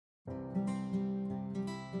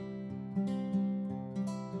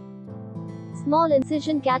Small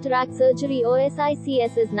incision cataract surgery or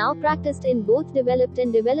SICS is now practiced in both developed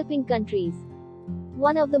and developing countries.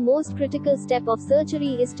 One of the most critical steps of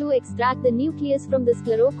surgery is to extract the nucleus from the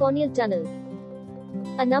sclerocorneal tunnel.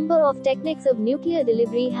 A number of techniques of nuclear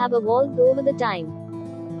delivery have evolved over the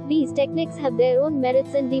time. These techniques have their own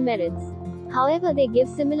merits and demerits. However, they give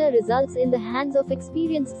similar results in the hands of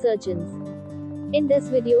experienced surgeons. In this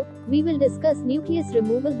video, we will discuss nucleus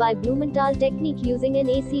removal by Blumenthal technique using an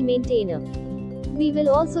AC maintainer. We will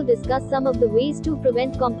also discuss some of the ways to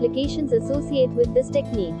prevent complications associated with this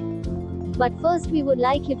technique. But first, we would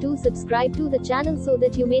like you to subscribe to the channel so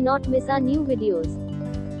that you may not miss our new videos.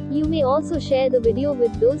 You may also share the video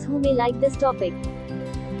with those who may like this topic.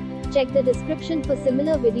 Check the description for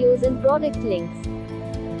similar videos and product links.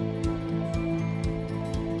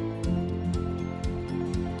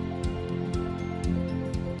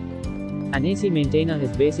 An AC maintainer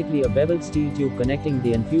is basically a beveled steel tube connecting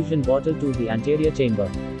the infusion bottle to the anterior chamber.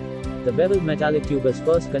 The beveled metallic tube is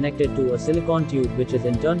first connected to a silicone tube which is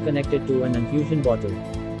in turn connected to an infusion bottle.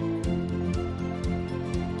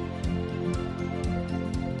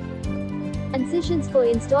 Incisions for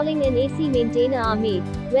installing an AC maintainer are made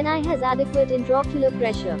when eye has adequate intraocular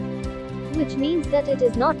pressure, which means that it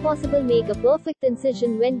is not possible to make a perfect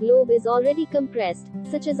incision when globe is already compressed,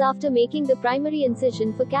 such as after making the primary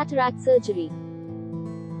incision for cataract surgery.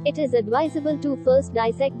 It is advisable to first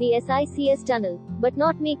dissect the SICS tunnel, but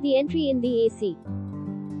not make the entry in the AC.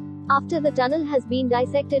 After the tunnel has been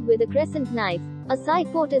dissected with a crescent knife, a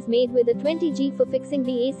side port is made with a 20G for fixing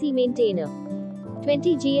the AC maintainer.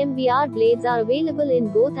 20G MVR blades are available in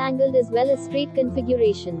both angled as well as straight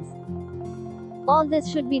configurations. All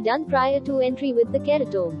this should be done prior to entry with the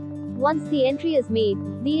keratome. Once the entry is made,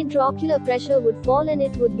 the intraocular pressure would fall and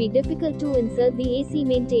it would be difficult to insert the AC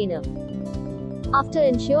maintainer. After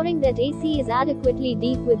ensuring that AC is adequately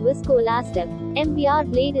deep with viscoelastic,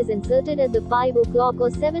 MVR blade is inserted at the 5 o'clock or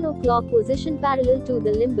 7 o'clock position parallel to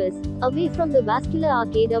the limbus, away from the vascular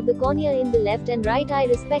arcade of the cornea in the left and right eye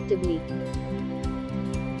respectively.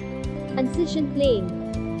 Incision plane.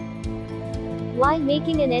 While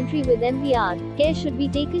making an entry with MVR, care should be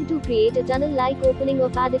taken to create a tunnel-like opening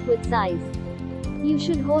of adequate size. You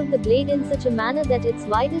should hold the blade in such a manner that its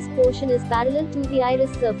widest portion is parallel to the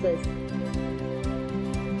iris surface.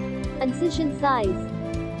 Incision size.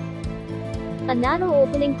 A narrow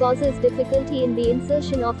opening causes difficulty in the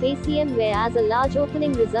insertion of ACM, whereas a large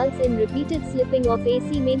opening results in repeated slipping of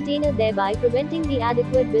AC maintainer, thereby preventing the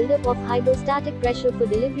adequate buildup of hydrostatic pressure for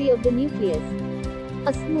delivery of the nucleus.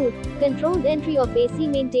 A smooth, controlled entry of AC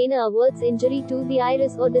maintainer averts injury to the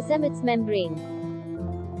iris or Descemet's membrane.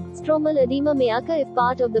 Stromal edema may occur if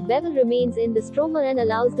part of the bevel remains in the stroma and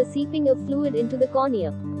allows the seeping of fluid into the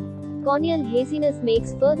cornea. Corneal haziness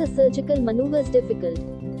makes further surgical maneuvers difficult.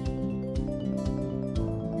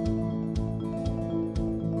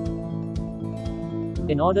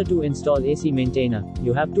 In order to install AC maintainer,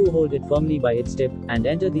 you have to hold it firmly by its tip, and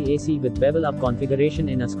enter the AC with bevel up configuration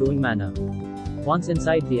in a screwing manner. Once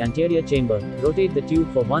inside the anterior chamber, rotate the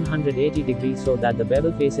tube for 180 degrees so that the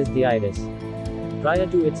bevel faces the iris. Prior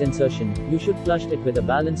to its insertion, you should flush it with a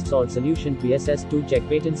balanced salt solution BSS to check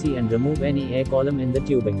patency and remove any air column in the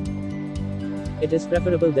tubing. It is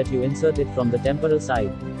preferable that you insert it from the temporal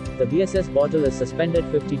side. The BSS bottle is suspended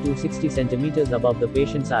 50 to 60 cm above the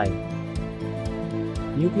patient's eye.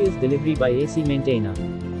 Nucleus delivery by AC maintainer.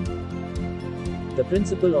 The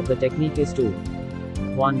principle of the technique is to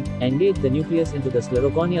 1. Engage the nucleus into the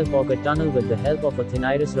sclerocorneal pocket tunnel with the help of a thin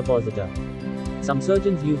iris repositor. Some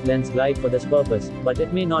surgeons use lens glide for this purpose, but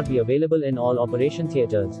it may not be available in all operation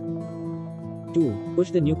theaters. 2.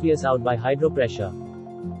 Push the nucleus out by hydropressure.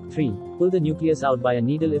 3. Pull the nucleus out by a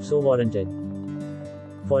needle if so warranted.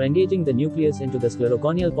 For engaging the nucleus into the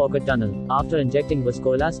sclerocorneal pocket tunnel, after injecting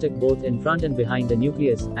viscoelastic both in front and behind the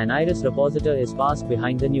nucleus, an iris repositor is passed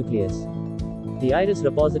behind the nucleus. The iris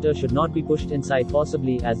repositor should not be pushed inside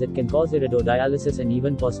forcibly, as it can cause iridodialysis and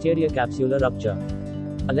even posterior capsular rupture.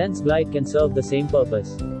 A lens glide can serve the same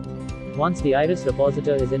purpose. Once the iris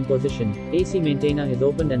repositor is in position, AC maintainer is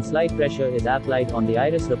opened and slight pressure is applied on the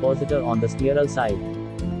iris repositor on the scleral side.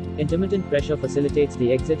 Intermittent pressure facilitates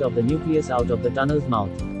the exit of the nucleus out of the tunnel's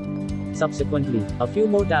mouth. Subsequently, a few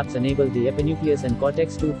more taps enable the epinucleus and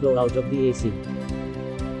cortex to flow out of the AC.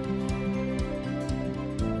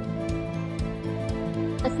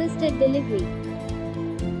 Assisted delivery.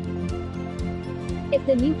 If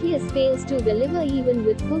the nucleus fails to deliver even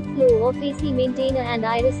with full flow of AC maintainer and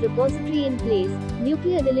iris repository in place,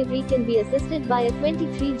 nuclear delivery can be assisted by a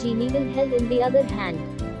 23G needle held in the other hand.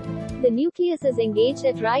 The nucleus is engaged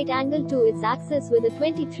at right angle to its axis with a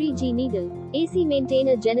 23G needle. AC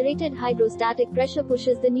maintainer generated hydrostatic pressure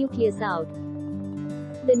pushes the nucleus out.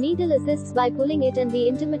 The needle assists by pulling it, and the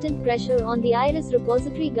intermittent pressure on the iris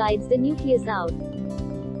repository guides the nucleus out.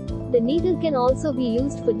 The needle can also be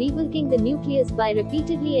used for debulking the nucleus by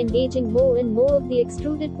repeatedly engaging more and more of the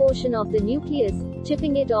extruded portion of the nucleus,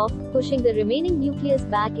 chipping it off, pushing the remaining nucleus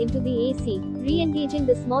back into the AC, re-engaging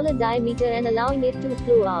the smaller diameter and allowing it to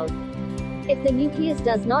flow out. If the nucleus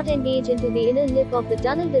does not engage into the inner lip of the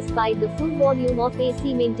tunnel despite the full volume of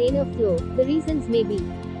AC maintainer flow, the reasons may be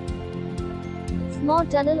small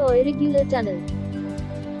tunnel or irregular tunnel,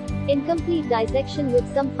 incomplete dissection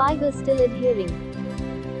with some fibers still adhering,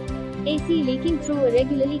 AC leaking through a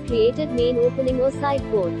regularly created main opening or side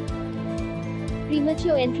port,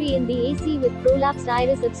 premature entry in the AC with prolapsed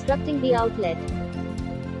iris obstructing the outlet.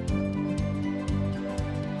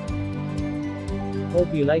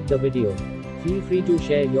 Hope you liked the video. Feel free to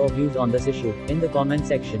share your views on this issue in the comment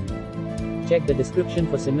section. Check the description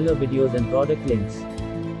for similar videos and product links.